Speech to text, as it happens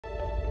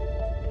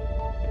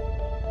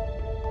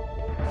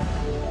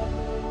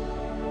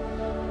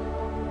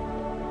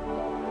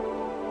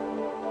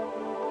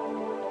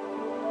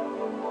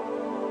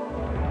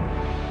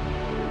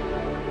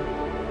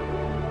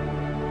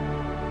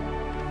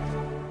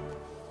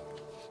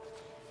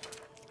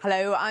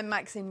Hello, I'm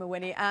Maxine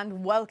Mawhinney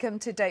and welcome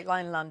to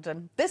Dateline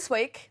London. This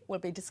week we'll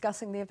be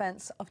discussing the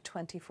events of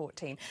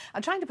 2014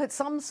 and trying to put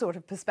some sort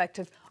of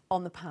perspective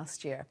on the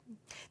past year.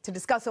 To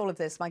discuss all of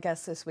this, my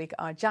guests this week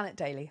are Janet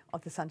Daly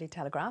of the Sunday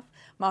Telegraph,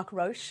 Marc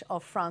Roche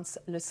of France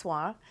Le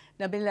Soir,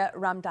 Nabila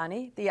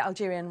Ramdani, the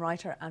Algerian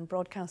writer and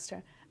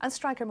broadcaster, and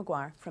Stryker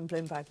Maguire from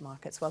Bloomberg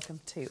Markets. Welcome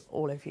to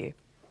all of you.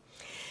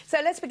 So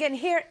let's begin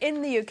here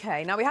in the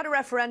UK. Now, we had a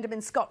referendum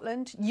in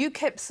Scotland,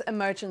 UKIP's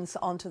emergence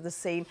onto the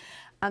scene,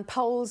 and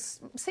polls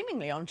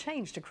seemingly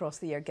unchanged across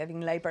the year,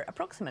 giving Labour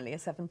approximately a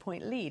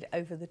 7-point lead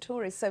over the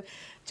Tories. So,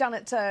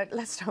 Janet,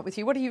 let's start with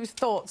you. What are your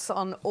thoughts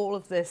on all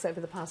of this over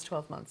the past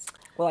 12 months?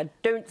 Well, I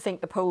don't think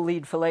the poll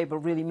lead for Labour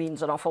really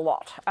means an awful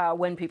lot.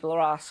 When people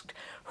are asked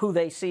who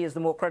they see as the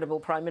more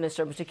credible Prime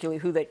Minister, and particularly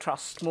who they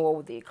trust more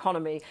with the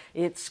economy,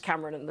 it's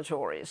Cameron and the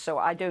Tories. So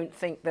I don't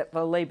think that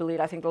the Labour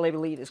lead, I think the Labour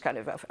lead is kind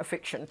of a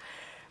fiction.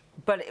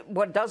 But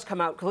what does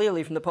come out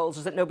clearly from the polls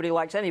is that nobody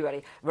likes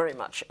anybody very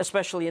much,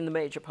 especially in the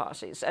major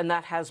parties. And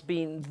that has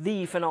been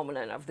the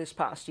phenomenon of this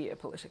past year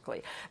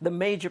politically. The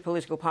major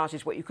political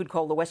parties, what you could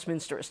call the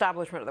Westminster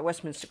establishment or the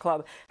Westminster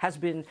Club, has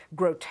been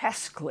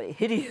grotesquely,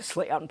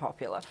 hideously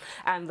unpopular.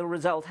 And the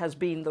result has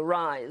been the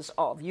rise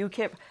of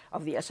UKIP,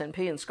 of the SNP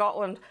in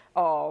Scotland,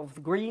 of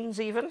the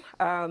Greens even,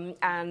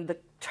 and the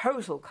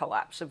total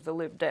collapse of the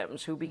Lib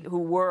Dems, who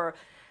were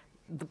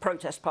the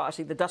protest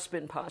party, the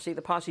dustbin party,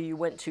 the party you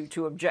went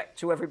to object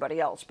to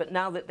everybody else. But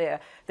now that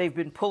they've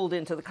been pulled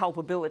into the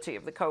culpability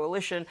of the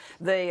coalition,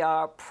 they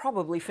are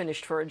probably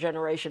finished for a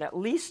generation at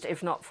least,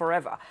 if not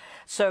forever.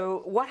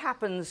 So what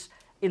happens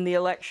in the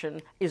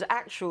election is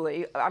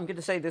actually, I'm going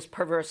to say this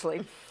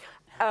perversely,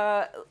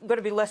 going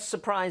to be less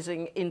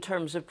surprising in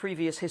terms of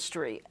previous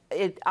history.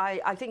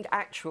 I think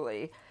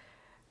actually,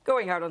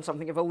 going out on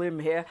something of a limb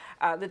here,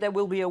 that there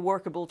will be a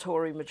workable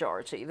Tory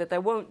majority, that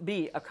there won't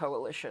be a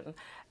coalition.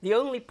 The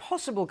only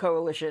possible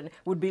coalition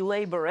would be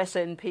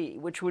Labour-SNP,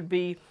 which would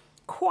be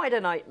quite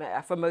a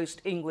nightmare for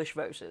most English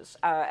voters.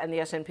 And the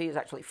SNP is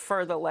actually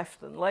further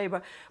left than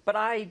Labour. But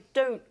I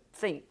don't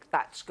think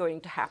that's going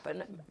to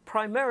happen,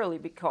 primarily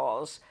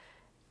because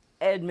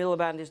Ed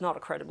Miliband is not a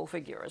credible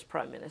figure as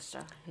Prime Minister.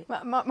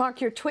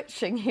 Mark, you're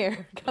twitching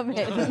here. Come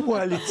in.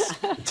 Well, it's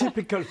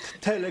typical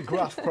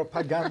Telegraph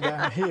propaganda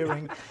I'm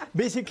hearing.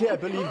 Basically, I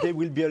believe there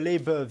will be a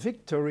Labour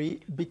victory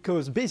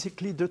because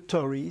basically the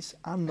Tories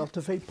are not a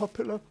very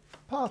popular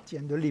party,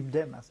 and the Lib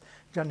Dem, as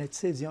Janet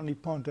says, the only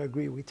point I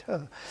agree with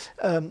her,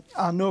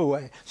 are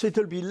nowhere. So it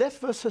will be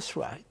left versus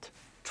right,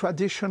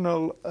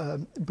 traditional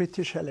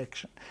British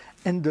election.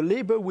 And the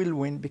Labour will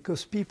win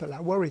because people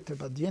are worried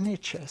about the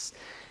NHS.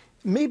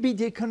 Maybe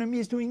the economy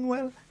is doing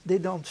well, they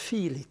don't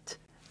feel it.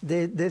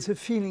 There's a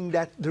feeling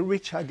that the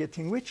rich are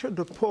getting richer,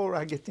 the poor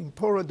are getting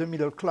poorer, the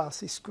middle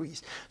class is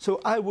squeezed. So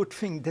I would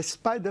think,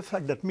 despite the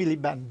fact that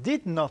Miliband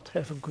did not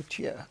have a good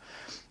year,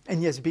 and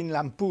he has been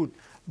lampooned,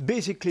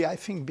 basically I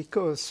think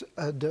because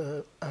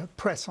the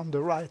press on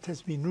the right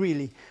has been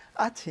really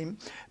at him,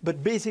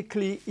 but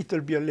basically it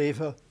will be a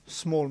Labour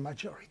small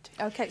majority.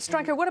 OK,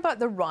 Stryker, what about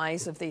the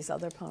rise of these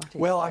other parties?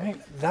 Well, I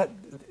mean, that,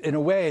 in a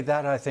way,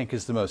 that I think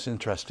is the most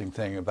interesting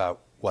thing about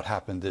what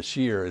happened this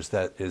year is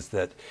that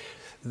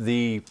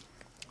the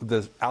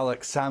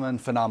Alex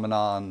Salmond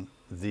phenomenon,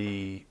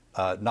 the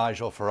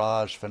Nigel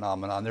Farage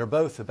phenomenon, they're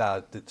both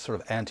about the sort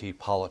of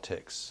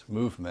anti-politics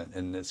movement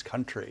in this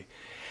country.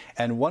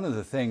 And one of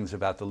the things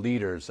about the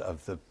leaders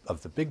of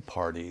the big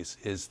parties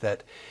is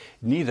that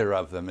neither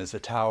of them is a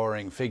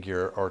towering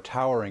figure or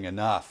towering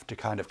enough to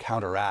kind of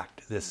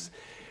counteract this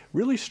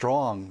really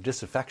strong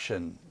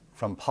disaffection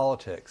from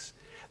politics.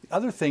 The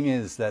other thing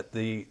is that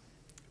the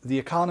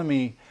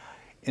economy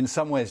in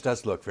some ways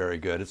does look very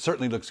good. It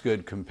certainly looks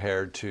good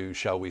compared to,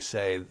 shall we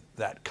say,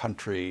 that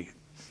country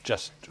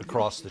just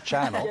across the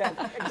channel.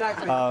 Yeah,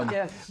 exactly.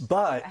 Yes.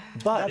 But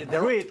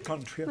great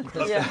country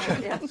across the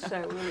channel. Yeah,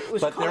 so it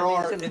was but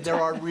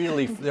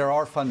there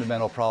are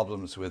fundamental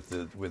problems with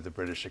the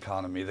British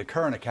economy. The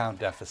current account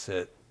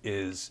deficit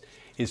is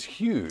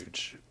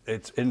huge.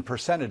 It's in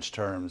percentage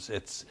terms,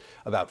 it's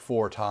about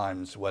 4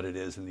 times what it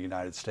is in the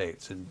United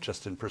States, and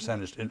just in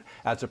percentage,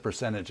 as a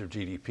percentage of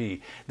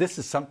GDP. This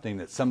is something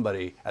that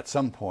somebody at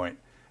some point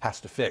has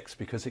to fix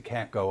because it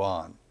can't go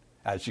on,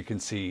 as you can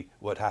see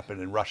what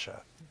happened in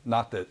Russia.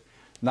 Not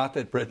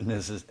that Britain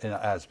is in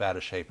as bad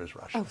a shape as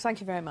Russia. Oh, thank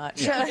you very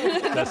much. Yeah.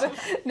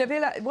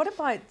 Nabila, what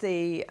about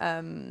the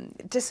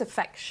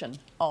disaffection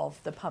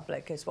of the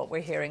public is what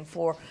we're hearing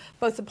for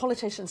both the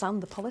politicians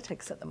and the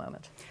politics at the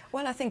moment?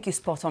 Well, I think you're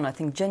spot on. I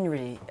think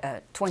generally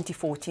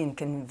 2014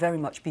 can very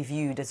much be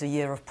viewed as a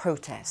year of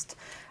protest.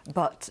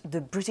 But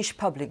the British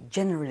public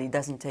generally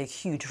doesn't take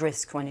huge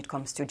risk when it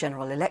comes to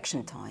general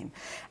election time,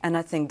 and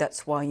I think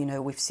that's why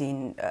we've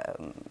seen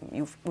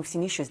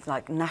issues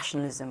like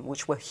nationalism,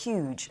 which were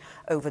huge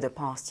over the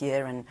past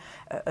year, and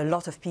a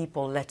lot of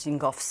people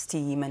letting off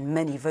steam and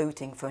many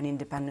voting for an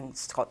independent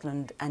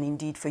Scotland and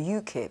indeed for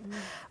UKIP.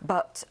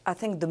 But I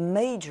think the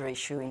major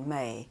issue in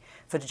May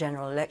for the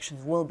general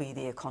elections will be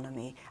the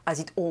economy, as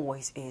it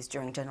always is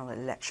during general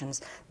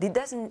elections.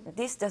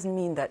 This doesn't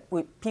mean that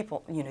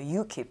people,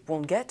 UKIP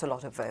won't get a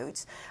lot of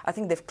votes. I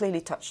think they've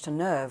clearly touched a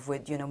nerve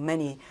with,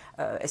 many,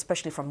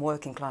 especially from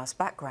working class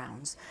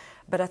backgrounds.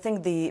 But I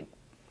think the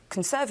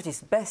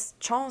Conservatives' best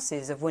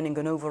chances of winning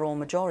an overall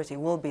majority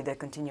will be their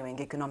continuing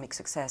economic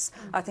success.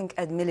 I think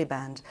Ed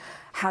Miliband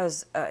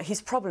has,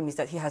 his problem is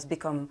that he has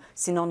become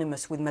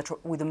synonymous with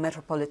a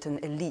metropolitan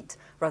elite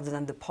rather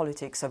than the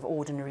politics of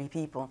ordinary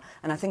people.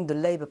 And I think the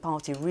Labour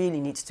Party really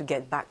needs to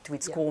get back to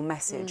its core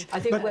message. I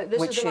think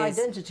this is an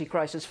identity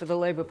crisis for the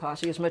Labour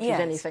Party as much as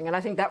anything, and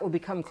I think that will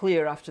become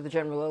clear after the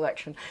general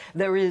election.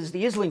 There is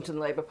the Islington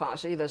Labour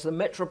Party, there's the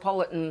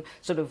metropolitan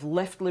sort of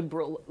left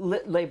liberal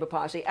Labour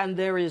Party, and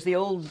there is the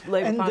old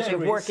Labour Party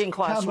of working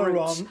class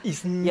roots. Cameron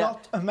is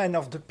not a man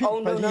of the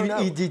people. Oh, no.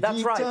 He did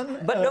That's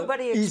right. But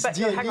nobody expects.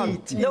 Hang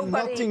on.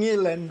 Notting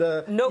Hill and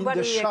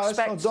nobody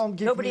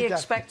nobody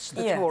expects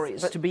the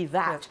Tories to be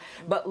that.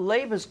 But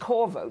Labour's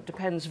core vote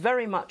depends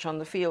very much on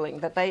the feeling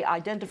that they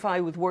identify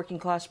with working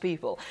class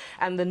people.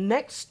 And the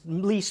next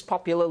least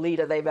popular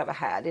leader they've ever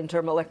had in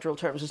electoral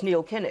terms is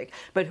Neil Kinnock,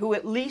 but who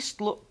at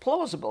least looked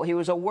plausible. He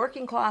was a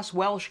working class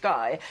Welsh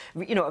guy,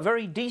 a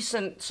very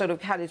decent, sort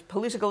of had his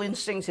political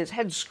instincts, his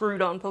head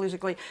screwed on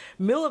politically.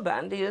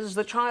 Miliband is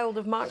the child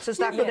of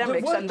Marxist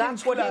academics, and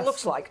that's what he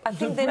looks like. I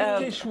think the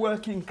British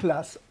working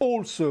class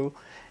also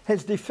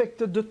has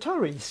defected the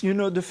Tories,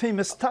 the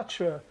famous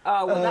Thatcher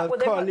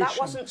coalition. That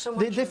wasn't so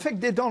much...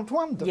 They don't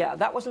want them. Yeah,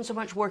 that wasn't so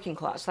much working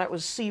class. That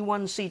was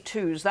C1,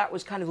 C2s. That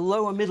was kind of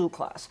lower middle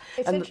class.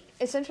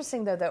 It's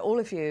interesting, though, that all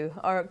of you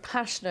are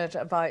passionate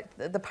about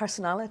the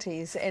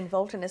personalities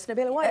involved in this.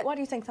 Nabila, why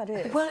do you think that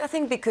is? Well, I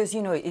think because,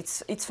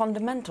 it's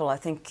fundamental. I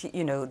think,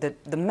 that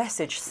the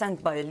message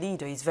sent by a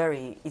leader is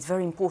very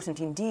important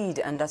indeed.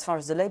 And as far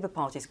as the Labour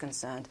Party is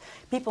concerned,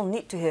 people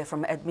need to hear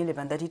from Ed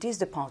Miliband that it is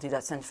the party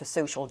that stands for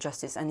social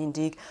justice and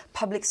indeed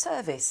public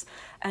service.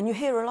 And you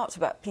hear a lot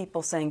about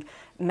people saying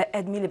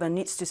Ed Miliband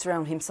needs to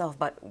surround himself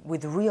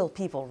with real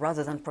people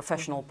rather than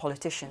professional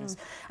politicians.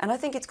 And I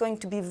think it's going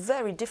to be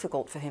very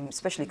difficult for him,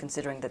 especially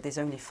considering that there's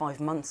only 5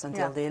 months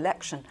until the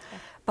election.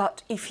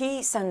 But if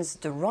he sends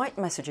the right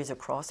messages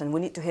across, and we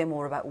need to hear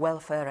more about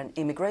welfare and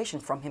immigration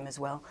from him as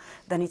well,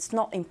 then it's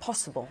not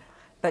impossible.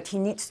 But he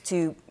needs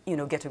to,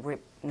 get a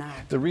grip now.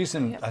 The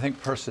reason I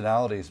think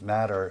personalities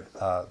matter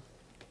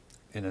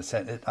in a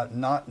sense,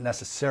 not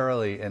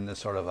necessarily in the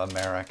sort of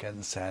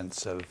American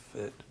sense of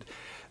it,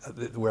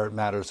 where it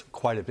matters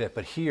quite a bit,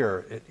 but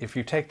here, if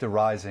you take the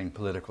rising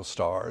political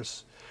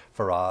stars,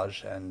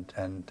 Farage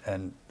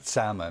and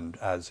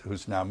Salmond,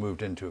 who's now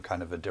moved into a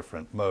kind of a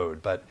different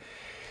mode, but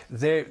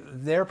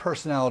their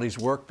personalities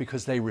work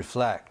because they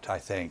reflect, I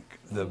think,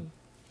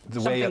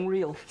 something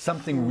real.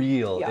 Something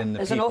real in the There's people.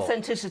 There's an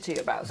authenticity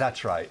about it.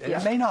 That's right. Yeah.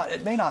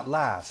 It may not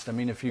last. I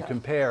mean, if you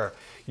compare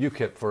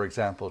UKIP, for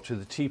example, to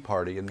the Tea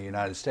Party in the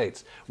United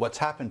States, what's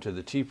happened to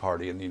the Tea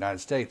Party in the United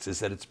States is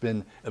that it's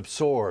been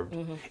absorbed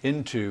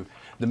into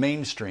the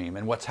mainstream.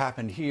 And what's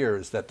happened here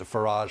is that the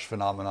Farage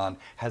phenomenon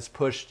has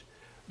pushed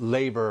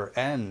Labour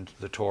and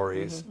the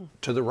Tories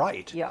to the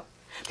right. Yeah.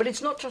 But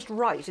it's not just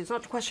right. It's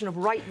not a question of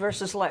right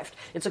versus left.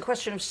 It's a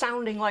question of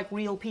sounding like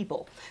real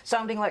people,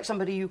 sounding like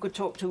somebody you could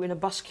talk to in a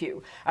bus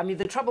queue. I mean,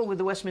 the trouble with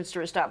the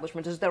Westminster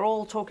establishment is they're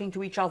all talking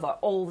to each other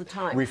all the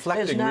time.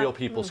 Reflecting real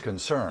people's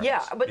concerns.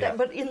 Yeah,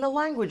 but in the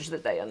language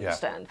that they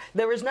understand.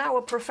 There is now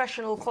a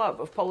professional club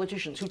of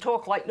politicians who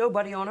talk like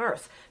nobody on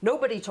earth.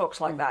 Nobody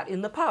talks like that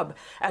in the pub.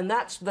 And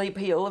that's the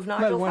appeal of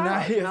Nigel Farage. Well, when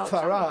I hear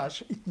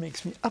Farage, it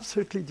makes me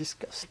absolutely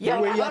disgusted. Yeah,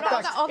 the way he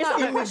attacks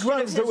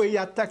immigrants, the way he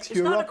attacks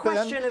European... It's not a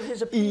question of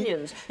his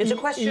opinions. It's a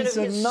question of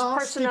his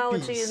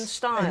personality and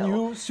style. And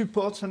you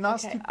support a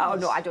nasty piece. Oh,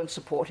 no, I don't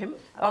support him.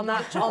 On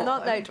that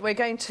note, we're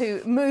going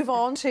to move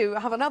on to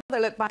have another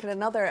look back at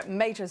another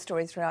major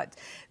story throughout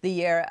the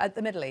year at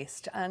the Middle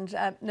East. And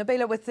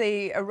Nabila, with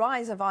the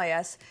rise of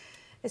IS,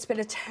 it's been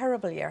a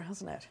terrible year,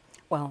 hasn't it?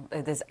 Well,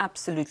 there's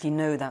absolutely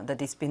no doubt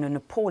that it's been an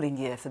appalling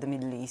year for the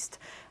Middle East.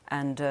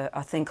 And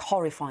I think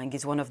horrifying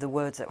is one of the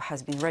words that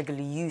has been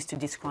regularly used to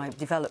describe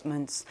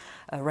developments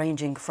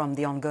ranging from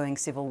the ongoing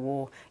civil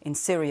war in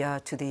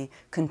Syria to the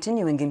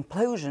continuing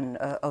implosion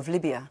of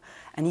Libya.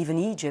 And even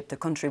Egypt, a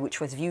country which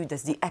was viewed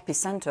as the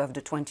epicenter of the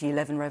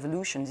 2011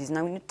 revolutions, is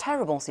now in a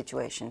terrible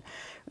situation,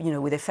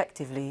 with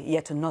effectively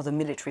yet another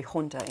military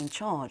junta in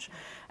charge.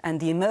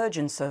 And the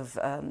emergence of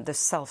the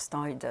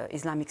self-styled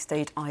Islamic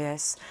State,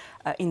 IS,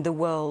 in the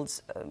world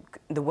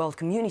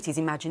community's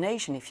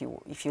imagination, if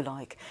you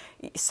like,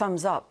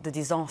 sums up the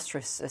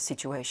disastrous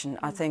situation.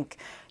 I think,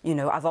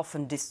 I've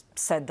often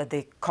said that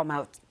they come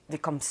out they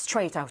come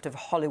straight out of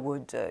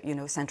Hollywood,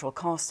 central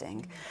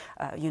casting,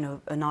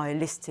 a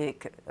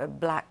nihilistic,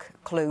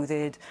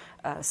 black-clothed,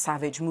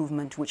 savage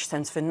movement which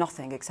stands for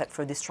nothing except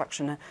for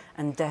destruction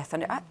and death.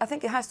 And I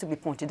think it has to be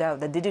pointed out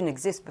that they didn't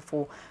exist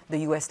before the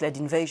US-led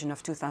invasion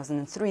of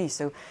 2003,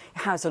 so it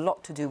has a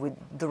lot to do with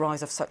the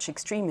rise of such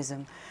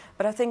extremism.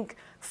 But I think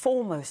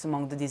foremost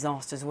among the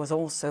disasters was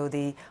also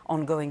the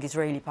ongoing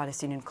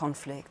Israeli-Palestinian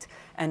conflict.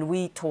 And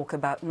we talk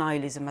about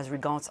nihilism as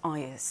regards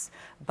IS,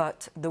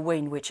 but the way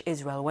in which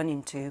Israel went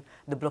into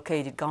the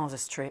blockaded Gaza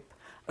Strip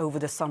over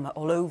the summer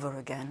all over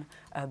again,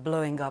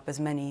 blowing up as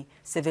many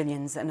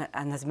civilians and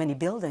as many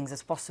buildings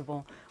as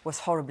possible, was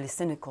horribly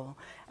cynical.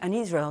 And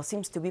Israel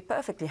seems to be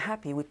perfectly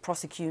happy with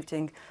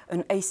prosecuting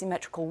an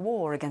asymmetrical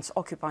war against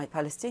occupied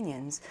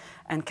Palestinians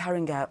and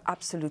carrying out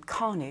absolute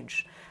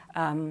carnage.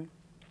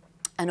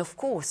 And of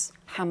course,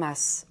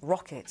 Hamas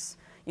rockets,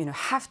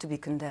 have to be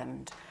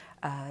condemned.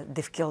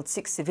 They've killed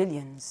 6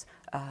 civilians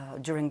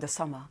during the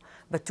summer.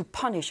 But to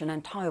punish an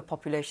entire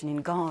population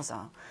in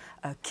Gaza,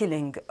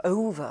 killing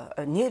over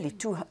nearly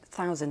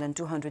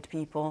 2,200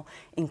 people,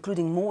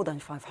 including more than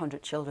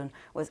 500 children,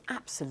 was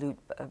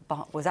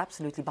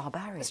absolutely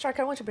barbaric.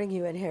 Stryker, I want to bring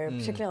you in here,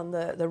 particularly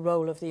on the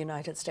role of the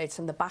United States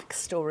and the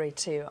backstory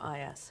to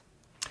IS.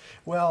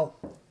 Well,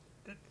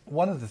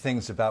 one of the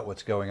things about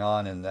what's going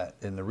on in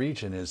the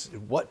region is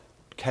what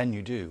can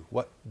you do?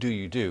 What do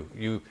you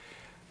do?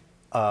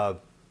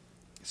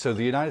 So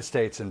the United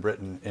States and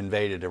Britain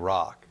invaded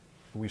Iraq.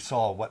 We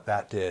saw what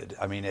that did.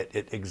 I mean,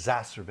 it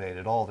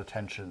exacerbated all the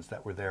tensions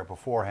that were there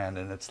beforehand,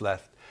 and it's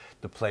left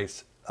the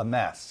place a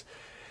mess.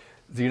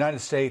 The United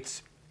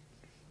States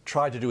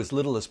tried to do as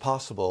little as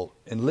possible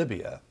in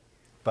Libya,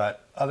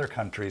 but other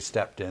countries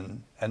stepped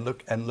in and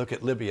look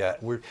at Libya.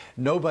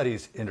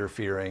 Nobody's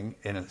interfering,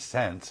 in a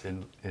sense,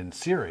 in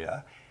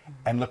Syria,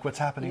 and look what's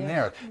happening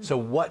there. So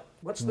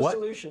what's the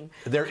solution?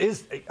 There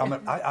is.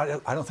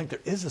 I don't think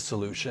there is a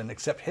solution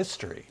except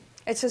history.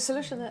 It's a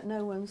solution that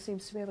no one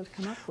seems to be able to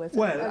come up with.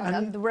 Well,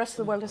 and the rest of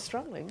the world is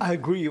struggling. I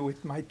agree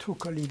with my 2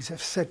 colleagues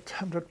have said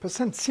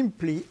 100%.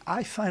 Simply,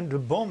 I find the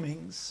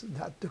bombings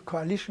that the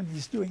coalition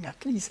is doing,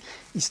 at least,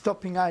 is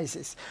stopping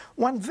ISIS.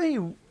 One very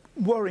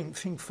worrying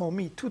thing for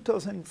me,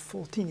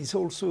 2014 is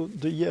also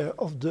the year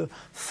of the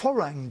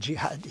foreign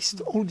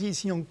jihadists. All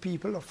these young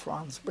people of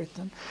France,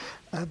 Britain,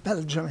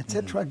 Belgium,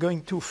 etc.,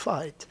 going to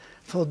fight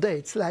for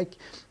dates, like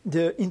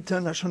the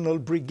International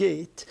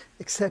Brigade,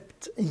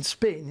 except in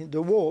Spain in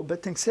the war,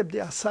 but except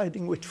they are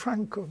siding with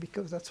Franco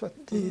because that's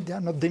what they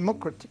are not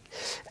democratic.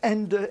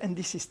 And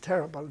this is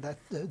terrible, that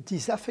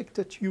these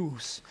affected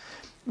youth,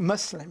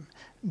 Muslim,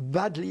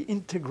 badly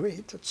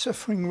integrated,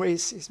 suffering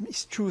racism,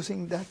 is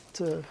choosing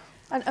that.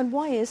 And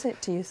why is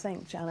it, do you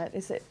think, Janet?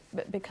 Is it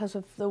because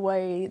of the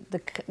way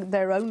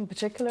their own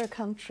particular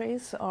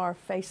countries are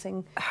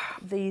facing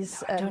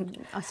these,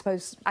 I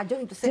suppose,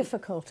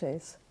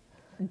 difficulties?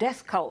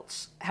 Death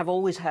cults have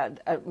always had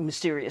a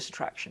mysterious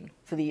attraction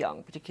for the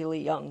young,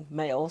 particularly young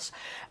males.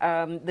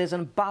 There's a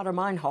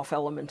Baader-Meinhof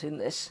element in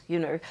this,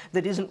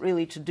 that isn't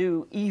really to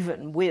do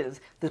even with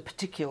the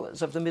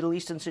particulars of the Middle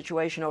Eastern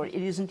situation, or it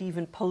isn't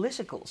even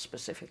political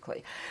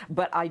specifically.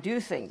 But I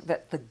do think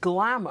that the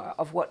glamour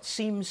of what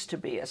seems to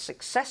be a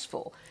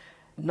successful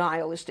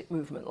nihilistic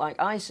movement like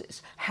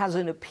ISIS has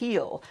an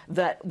appeal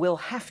that will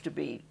have to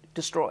be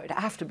destroyed,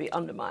 have to be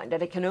undermined,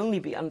 and it can only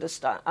be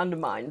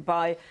undermined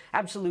by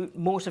absolute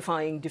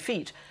mortifying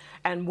defeat.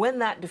 And when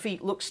that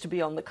defeat looks to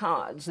be on the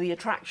cards, the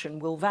attraction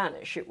will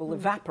vanish, it will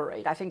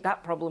evaporate. I think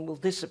that problem will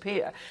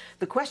disappear.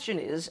 The question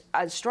is,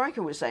 as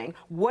Stryker was saying,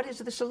 what is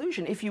the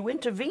solution? If you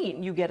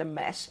intervene, you get a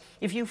mess.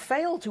 If you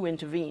fail to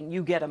intervene,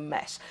 you get a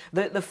mess.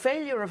 The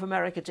failure of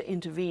America to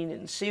intervene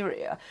in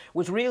Syria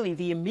was really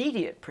the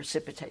immediate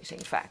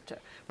precipitating factor.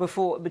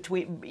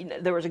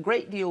 There was a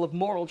great deal of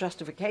moral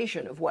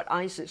justification of what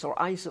ISIS or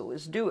ISIL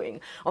is doing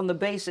on the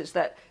basis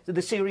that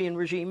the Syrian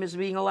regime is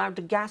being allowed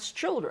to gas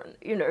children.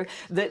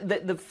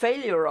 The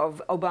failure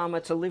of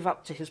Obama to live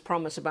up to his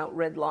promise about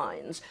red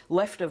lines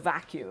left a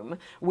vacuum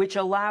which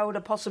allowed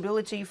a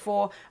possibility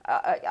for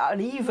an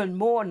even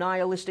more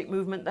nihilistic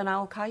movement than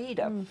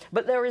al-Qaeda.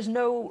 But there is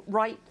no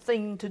right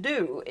thing to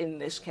do in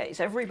this case.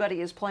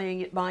 Everybody is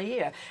playing it by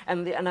ear.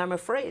 And I'm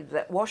afraid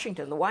that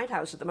Washington, the White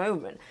House at the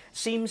moment,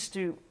 seems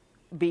to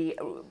be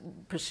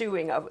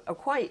pursuing a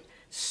quite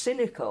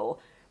cynical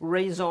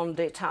raison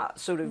d'etat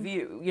sort of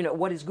view.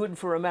 What is good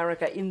for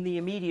America in the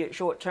immediate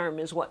short term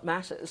is what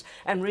matters,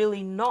 and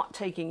really not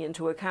taking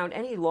into account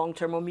any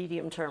long-term or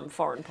medium-term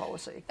foreign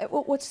policy.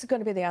 What's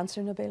going to be the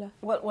answer, Nabila?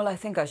 Well, I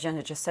think, as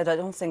Janet just said, I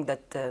don't think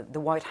that the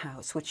White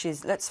House, which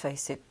is, let's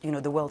face it,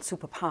 the world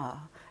superpower,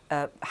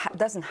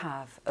 doesn't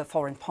have a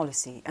foreign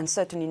policy, and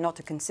certainly not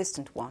a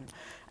consistent one.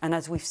 And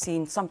as we've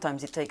seen,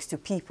 sometimes it takes two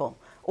people,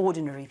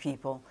 ordinary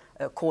people,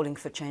 calling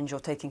for change or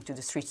taking to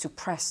the streets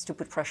to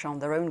put pressure on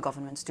their own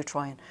governments to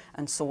try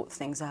and sort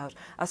things out.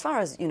 As far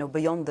as,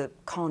 beyond the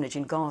carnage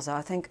in Gaza,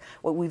 I think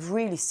what we've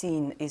really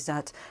seen is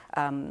that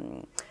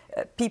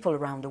people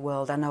around the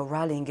world are now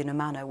rallying in a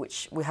manner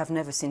which we have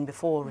never seen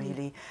before,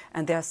 really,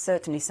 and they are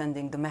certainly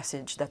sending the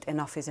message that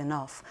enough is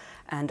enough.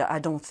 And I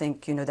don't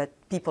think, that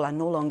people are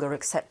no longer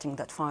accepting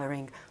that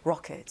firing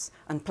rockets,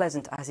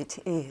 unpleasant as it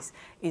is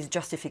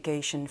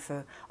justification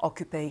for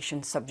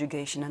occupation,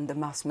 subjugation, and the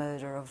mass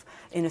murder of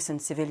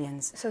innocent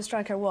civilians. So,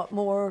 Stryker, what,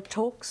 more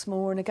talks,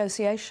 more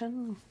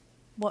negotiation?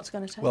 What's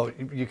going to take? Well,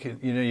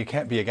 you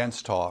can't be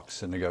against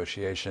talks and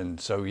negotiation.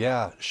 So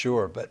yeah,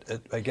 sure, but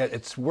again,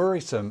 it's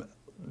worrisome.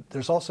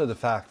 There's also the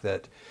fact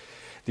that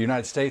the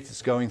United States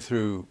is going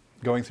through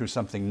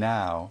something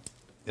now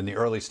in the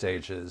early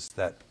stages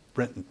that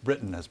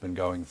Britain has been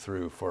going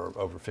through for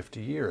over 50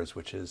 years,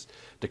 which is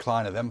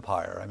decline of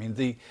empire. I mean,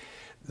 the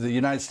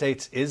United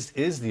States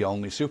is the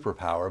only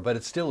superpower, but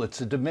it's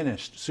a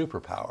diminished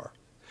superpower,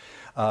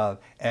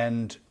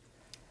 and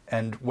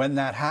when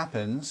that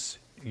happens,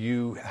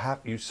 you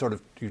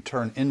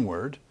turn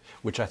inward,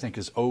 which I think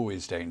is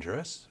always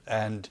dangerous,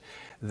 and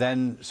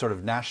then sort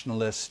of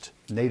nationalist,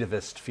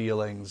 nativist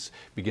feelings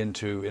begin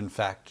to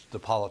infect the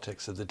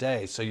politics of the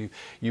day. So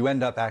you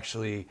end up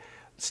actually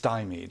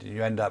stymied, and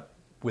you end up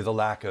with a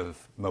lack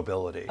of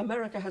mobility.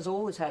 America has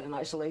always had an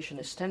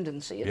isolationist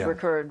tendency. It's Yeah.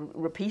 recurred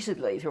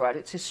repeatedly throughout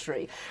its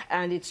history,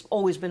 and it's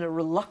always been a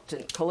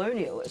reluctant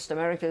colonialist.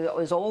 America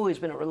has always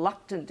been a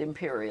reluctant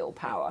imperial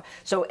power.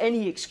 So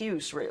any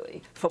excuse,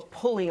 really, for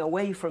pulling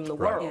away from the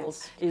Right. world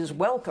Yes. is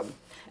welcome.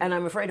 And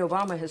I'm afraid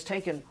Obama has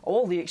taken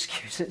all the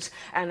excuses,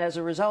 and as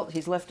a result,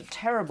 he's left a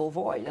terrible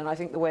void. And I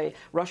think the way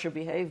Russia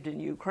behaved in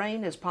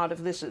Ukraine is part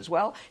of this as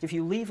well. If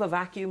you leave a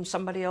vacuum,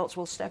 somebody else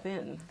will step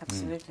in.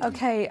 Absolutely.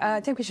 OK, I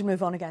think we should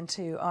move on again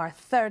to our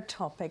third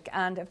topic,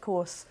 and of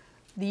course,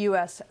 the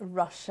US,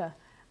 Russia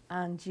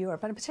and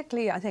Europe. And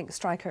particularly, I think,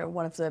 Stryker,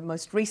 one of the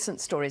most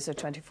recent stories of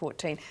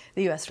 2014,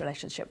 the US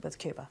relationship with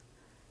Cuba.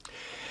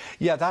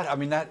 Yeah,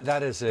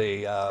 that is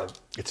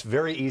it's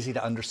very easy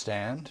to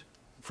understand,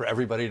 for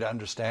everybody to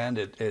understand.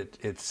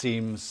 It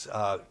seems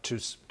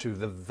to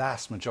the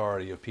vast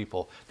majority of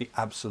people the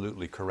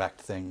absolutely correct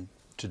thing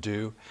to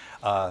do.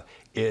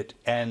 It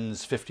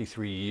ends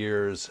 53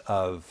 years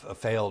of a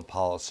failed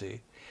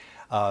policy.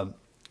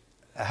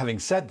 Having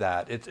said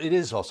that, it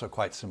is also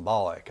quite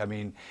symbolic. I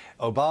mean,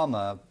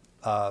 Obama,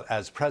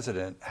 as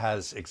president,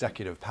 has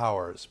executive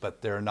powers,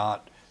 but they're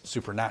not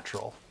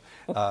supernatural.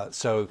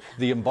 So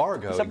the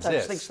embargo Sometimes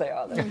exists. thinks they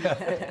are,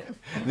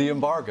 though. The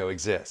embargo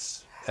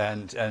exists,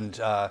 and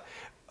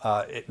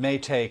it may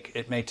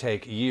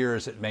take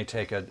years. It may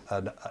take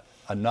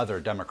another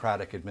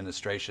Democratic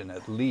administration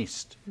at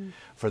least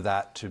for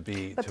that to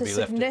be But to the be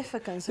lifted.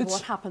 significance of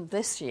what happened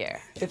this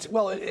year.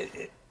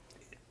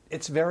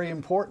 It's very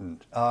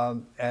important,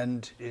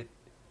 and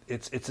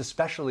it's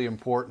especially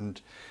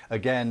important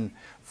again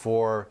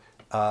for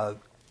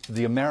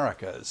the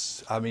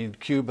Americas. I mean,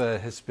 Cuba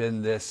has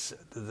been this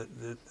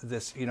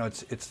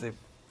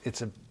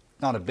it's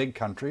not a big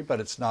country, but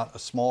it's not a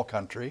small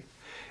country.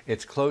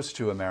 It's close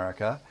to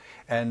America,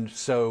 and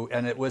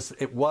it was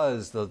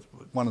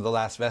one of the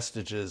last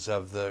vestiges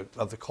of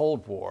the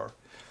Cold War.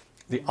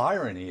 The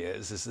irony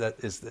is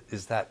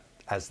that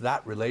as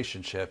that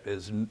relationship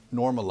is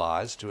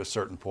normalized to a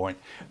certain point,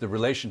 the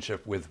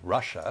relationship with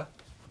Russia,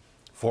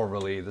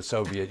 formerly the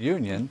Soviet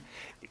Union,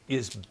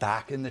 is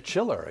back in the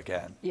chiller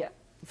again. Yeah.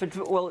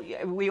 Well,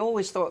 we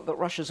always thought that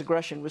Russia's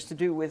aggression was to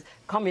do with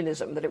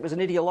communism, that it was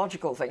an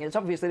ideological thing. It's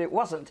obvious that it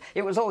wasn't.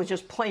 It was always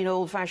just plain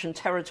old-fashioned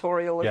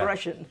territorial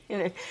aggression.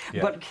 Yeah.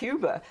 But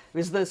Cuba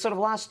was the sort of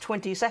last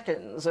 20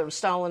 seconds of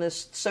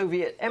Stalinist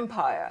Soviet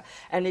empire.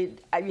 And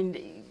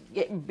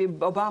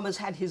Obama's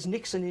had his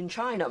Nixon in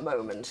China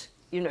moment.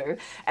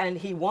 And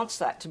he wants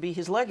that to be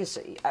his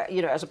legacy,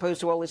 as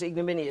opposed to all this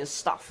ignominious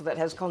stuff that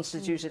has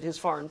constituted his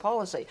foreign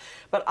policy.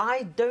 But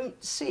I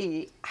don't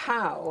see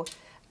how.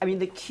 I mean,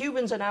 the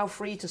Cubans are now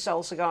free to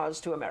sell cigars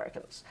to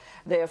Americans.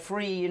 They're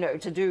free,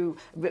 to do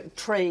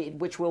trade,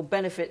 which will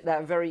benefit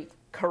their very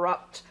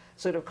corrupt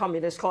sort of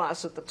communist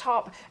class at the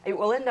top. It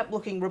will end up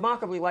looking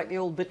remarkably like the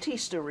old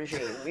Batista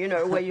regime,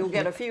 where you'll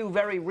get a few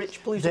very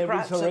rich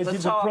plutocrats at the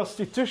top. The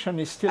prostitution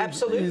is still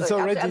Absolutely. is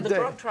already and the there.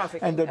 drug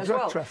trafficking And the as drug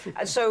well. trafficking.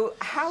 And so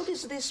how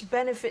does this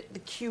benefit the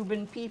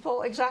Cuban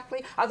people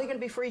exactly? Are they going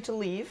to be free to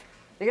leave?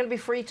 They're going to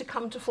be free to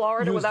come to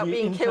Florida Use without the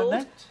being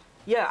internet? killed?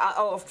 Yeah,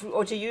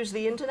 or to use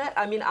the internet.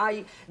 I mean,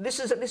 I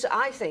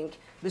think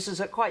this is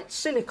a quite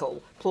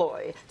cynical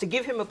ploy to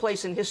give him a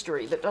place in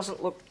history that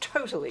doesn't look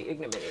totally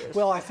ignominious.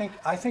 Well, I think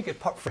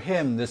for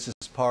him this is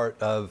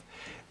part of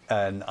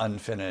an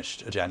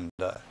unfinished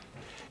agenda.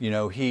 He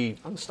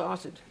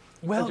Unstarted.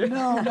 Well,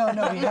 no.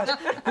 He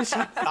has.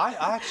 I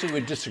actually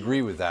would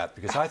disagree with that,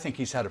 because I think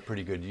he's had a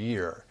pretty good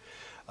year.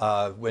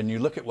 When you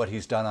look at what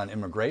he's done on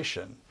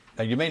immigration,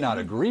 now you may not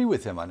agree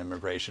with him on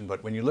immigration,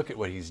 but when you look at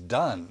what he's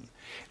done,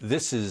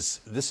 this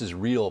is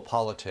real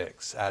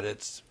politics at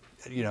its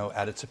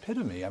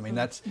epitome. I mean,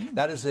 that's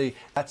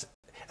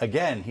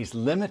again, he's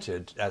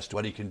limited as to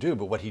what he can do,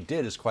 but what he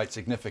did is quite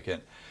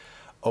significant.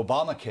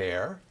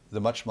 Obamacare, the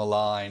much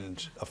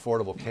maligned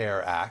Affordable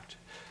Care Act,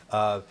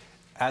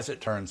 as it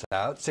turns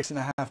out,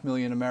 6.5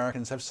 million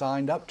Americans have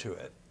signed up to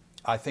it.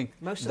 I think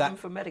most of that, them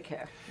for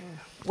Medicare.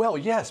 Well,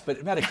 yes,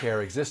 but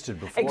Medicare existed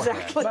beforehand.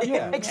 Exactly. But,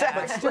 yeah,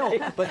 Exactly.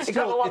 But It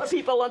still, got a lot of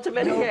people onto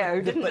Medicare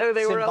who didn't know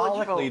they were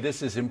symbolically, eligible.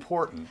 this is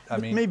important. I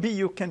mean, Maybe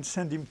you can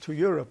send him to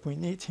Europe. We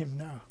need him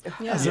now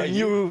Yeah. as a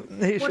new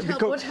nation.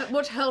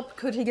 What help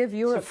could he give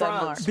Europe then,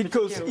 Mark? France.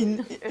 Because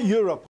in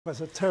Europe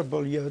was a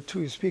terrible year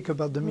to speak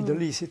about the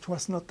Middle East. It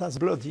was not as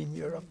bloody in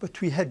Europe,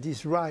 but we had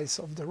this rise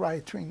of the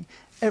right wing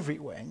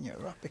everywhere in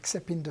Europe,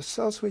 except in the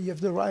south where you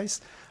have the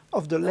rise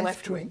of the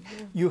left wing.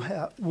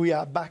 We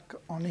are back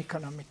on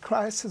economic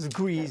crisis.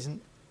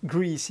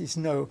 Greece is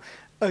now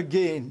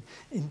again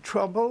in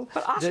trouble.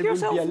 But ask there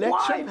yourself will be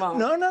election. why, Mark.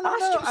 No.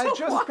 Ask I yourself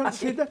just why.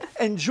 consider.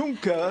 And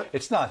Juncker.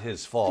 it's not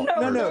his fault.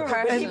 No.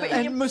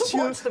 He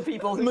supports the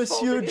people whose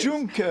Monsieur fault it is.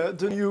 Juncker,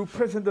 the new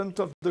president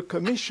of the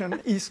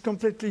Commission, is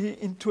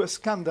completely into a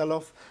scandal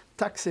of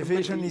tax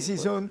evasion in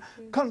his own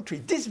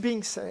country. This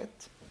being said,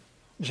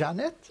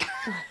 Janet,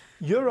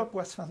 Europe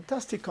was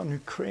fantastic on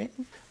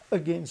Ukraine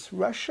against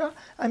Russia.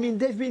 I mean,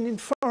 they've been in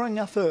foreign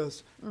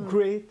affairs,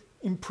 great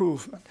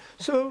improvement.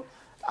 So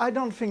I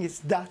don't think it's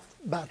that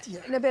bad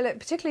yet. Nabila,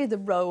 particularly the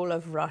role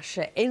of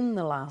Russia in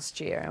the last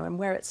year and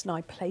where it's now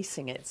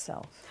placing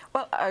itself.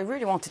 Well, I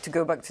really wanted to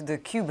go back to the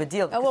Cuba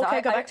deal. Oh, okay,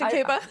 go back to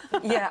Cuba.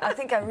 Yeah, I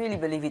think I really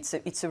believe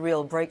it's a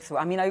real breakthrough.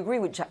 I mean, I agree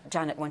with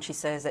Janet when she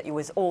says that it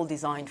was all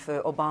designed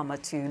for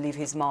Obama to leave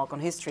his mark on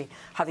history,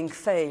 having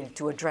failed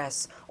to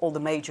address all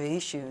the major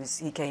issues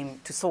he came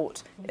to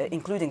sort,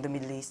 including the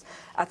Middle East.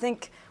 I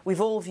think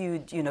we've all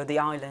viewed, the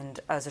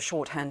island as a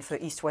shorthand for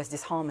East-West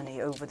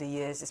disharmony over the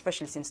years,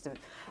 especially since the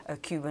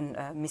Cuban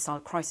Missile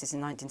Crisis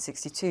in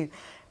 1962.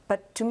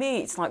 But to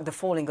me, it's like the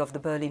falling of the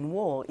Berlin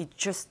Wall. It's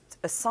just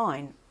a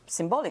sign,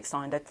 symbolic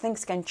sign, that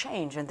things can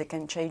change and they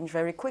can change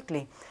very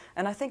quickly.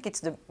 And I think it's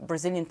the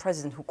Brazilian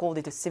president who called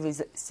it a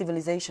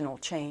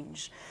civilizational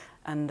change.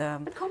 And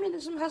But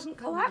communism hasn't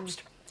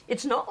collapsed.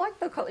 It's not like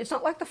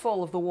the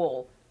fall of the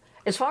wall.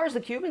 As far as the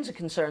Cubans are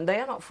concerned, they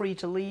are not free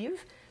to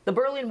leave. The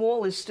Berlin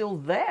Wall is still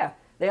there.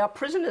 They are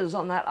prisoners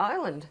on that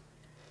island.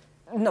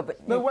 no,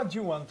 but What do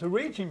you want? A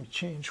regime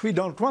change? We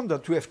don't want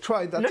that. We have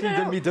tried that in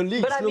the Middle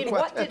East. But I Look mean,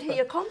 what did he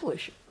happened.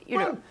 accomplish?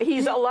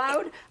 He's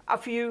allowed a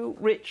few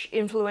rich,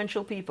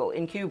 influential people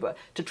in Cuba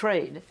to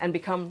trade and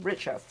become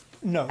richer.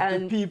 No,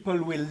 And- the people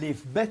will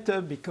live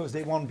better because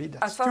they won't be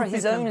that as far as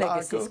his stupid own embargo.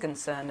 legacy is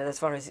concerned, and as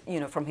far as,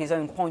 from his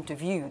own point of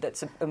view,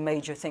 that's a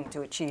major thing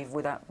to achieve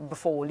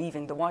before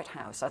leaving the White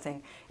House. I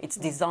think it's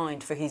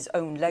designed for his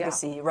own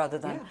legacy rather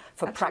than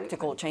for absolutely.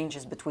 practical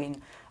changes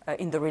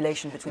in the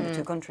relation between the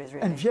two countries,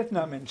 really. And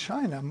Vietnam and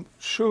China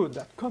showed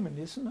that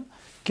communism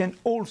can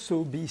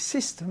also be a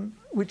system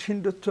which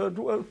in the third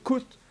world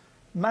could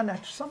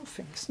manage some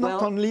things. Not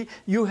Well- only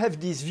you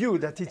have this view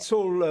that it's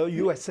all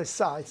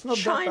USSR. It's not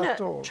that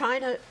at all.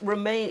 China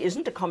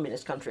isn't a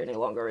communist country any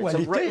longer. It's Well, a,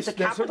 it it's is. a There's a-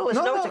 capitalist.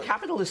 no, It's no. a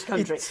capitalist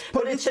country. It's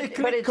but it's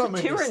politically a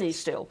communist. tyranny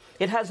still.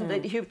 It has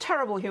a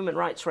terrible human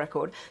rights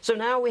record. So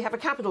now we have a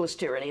capitalist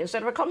tyranny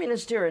instead of a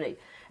communist tyranny,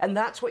 and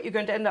that's what you're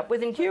going to end up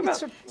with in Cuba.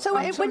 So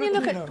when you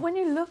Absolutely no. when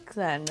you look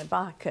then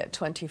back at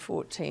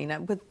 2014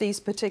 and with these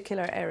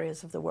particular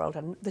areas of the world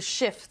and the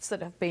shifts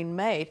that have been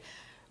made,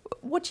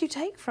 what do you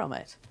take from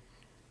it?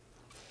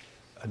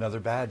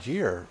 Another bad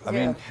year. I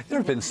mean, there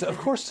have been, of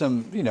course,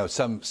 some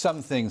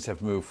things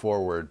have moved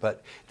forward,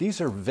 but these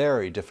are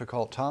very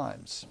difficult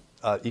times.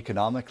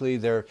 Economically,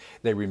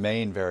 they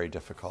remain very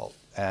difficult,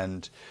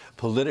 and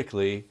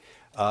politically,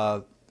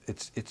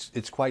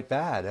 it's quite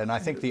bad. And I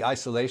think the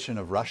isolation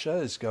of Russia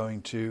is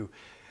going to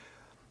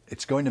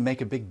make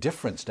a big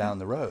difference down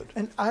the road.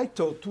 And I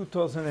thought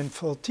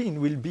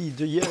 2014 will be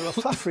the year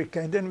of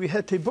Africa, and then we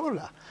had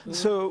Ebola.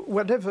 So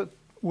whatever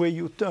way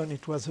you turn,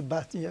 it was a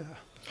bad year.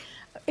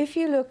 If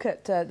you look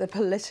at the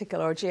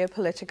political or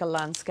geopolitical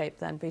landscape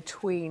then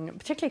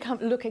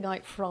particularly looking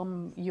out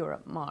from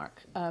Europe,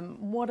 Mark,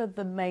 what are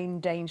the main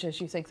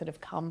dangers you think that have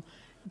come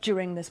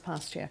during this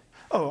past year?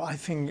 Oh, I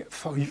think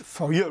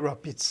for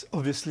Europe, it's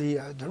obviously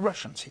the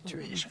Russian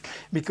situation,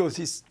 because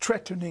it's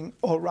threatening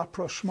our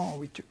rapprochement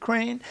with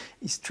Ukraine,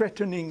 it's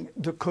threatening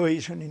the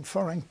cohesion in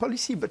foreign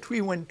policy, but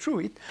we went through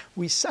it.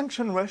 We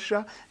sanctioned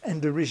Russia,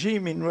 and the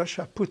regime in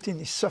Russia,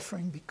 Putin, is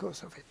suffering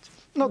because of it.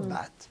 Not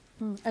bad.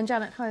 And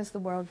Janet, how has the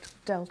world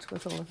dealt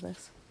with all of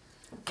this?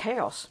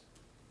 Chaos.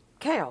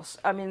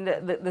 I mean,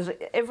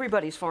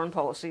 everybody's foreign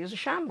policy is a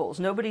shambles.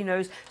 Nobody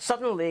knows.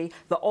 Suddenly,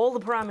 all the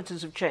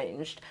parameters have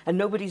changed, and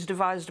nobody's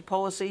devised a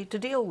policy to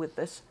deal with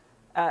this.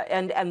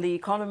 And the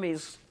economy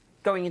is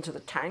going into the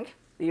tank,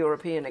 the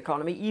European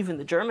economy, even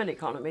the German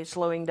economy is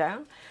slowing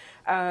down.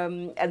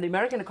 And the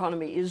American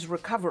economy is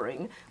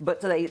recovering,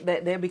 but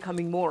they're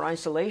becoming more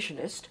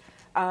isolationist.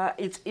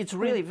 It's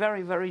really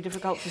very, very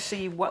difficult to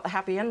see what the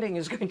happy ending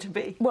is going to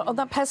be. Well, on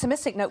that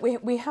pessimistic note,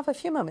 we have a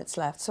few moments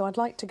left, so I'd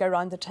like to go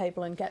around the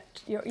table and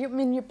get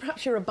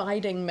perhaps your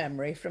abiding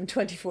memory from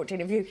 2014,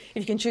 if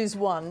you can choose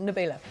one.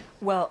 Nabila.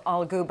 Well,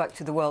 I'll go back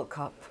to the World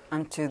Cup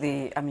and to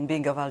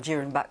being of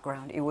Algerian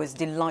background, it was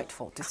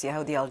delightful to see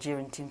how the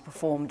Algerian team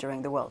performed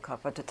during the World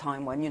Cup at a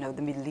time when,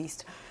 the Middle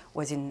East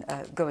was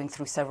going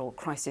through several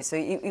crises. So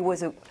it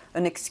was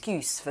an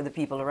excuse for the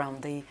people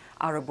around the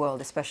Arab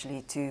world,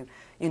 especially, to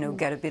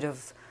get a bit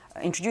of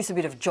introduce a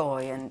bit of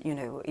joy and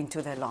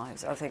into their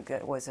lives. I think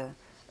it was a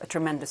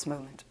tremendous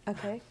moment.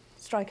 Okay,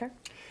 Stryker.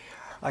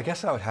 I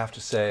guess I would have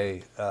to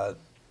say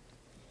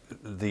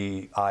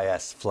the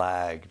IS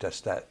flag,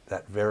 just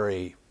that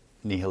very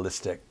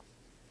nihilistic,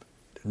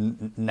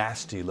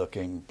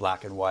 nasty-looking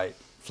black and white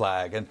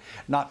flag, and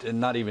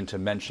not even to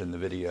mention the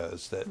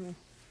videos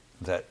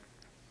that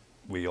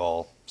we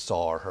all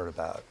saw or heard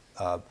about.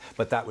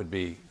 But that would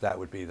be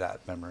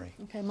that memory.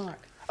 Okay,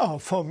 Mark. Oh,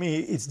 for me,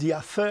 it's the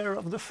affair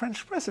of the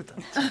French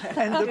president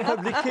and the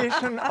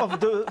publication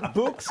of the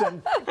books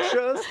and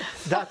pictures.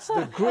 That's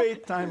the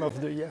great time of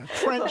the year.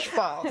 French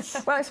farce.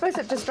 Well, I suppose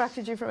it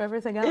distracted you from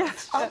everything else.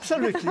 Yes,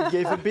 absolutely.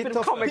 Gave a bit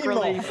of comic piment.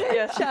 relief.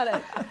 Yes.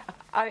 Shannon.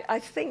 I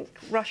think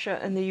Russia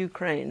and the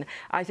Ukraine,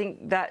 I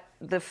think that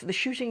the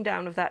shooting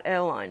down of that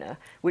airliner,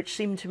 which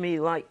seemed to me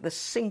like the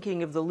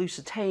sinking of the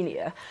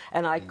Lusitania,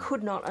 and I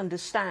could not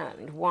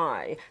understand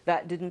why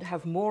that didn't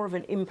have more of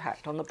an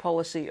impact on the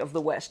policy of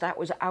the West. That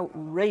was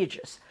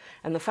outrageous.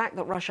 And the fact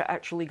that Russia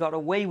actually got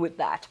away with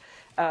that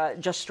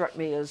just struck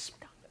me as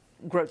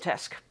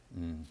grotesque.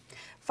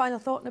 Final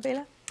thought,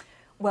 Nabila?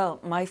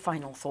 Well, my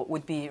final thought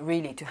would be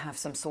really to have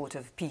some sort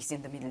of peace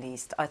in the Middle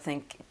East. I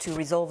think to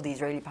resolve the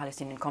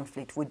Israeli-Palestinian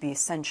conflict would be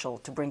essential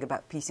to bring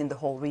about peace in the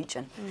whole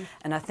region.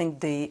 And I think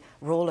the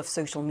role of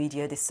social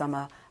media this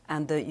summer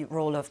and the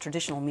role of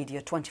traditional media,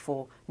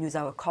 24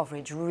 NewsHour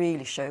coverage,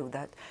 really show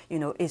that,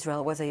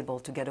 Israel was able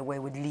to get away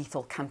with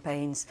lethal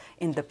campaigns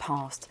in the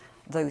past.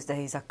 Those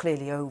days are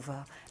clearly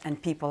over,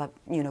 and people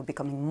are,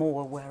 becoming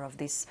more aware of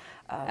this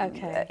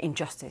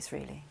injustice,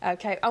 really.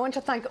 Okay, I want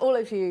to thank all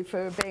of you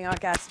for being our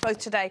guests, both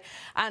today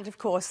and, of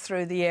course,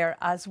 through the year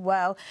as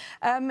well.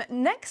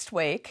 Next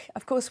week,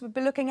 of course, we'll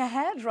be looking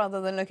ahead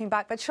rather than looking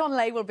back, but Sean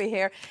Lay will be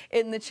here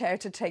in the chair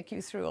to take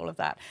you through all of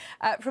that.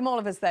 From all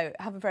of us, though,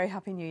 have a very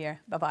happy New Year.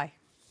 Bye-bye.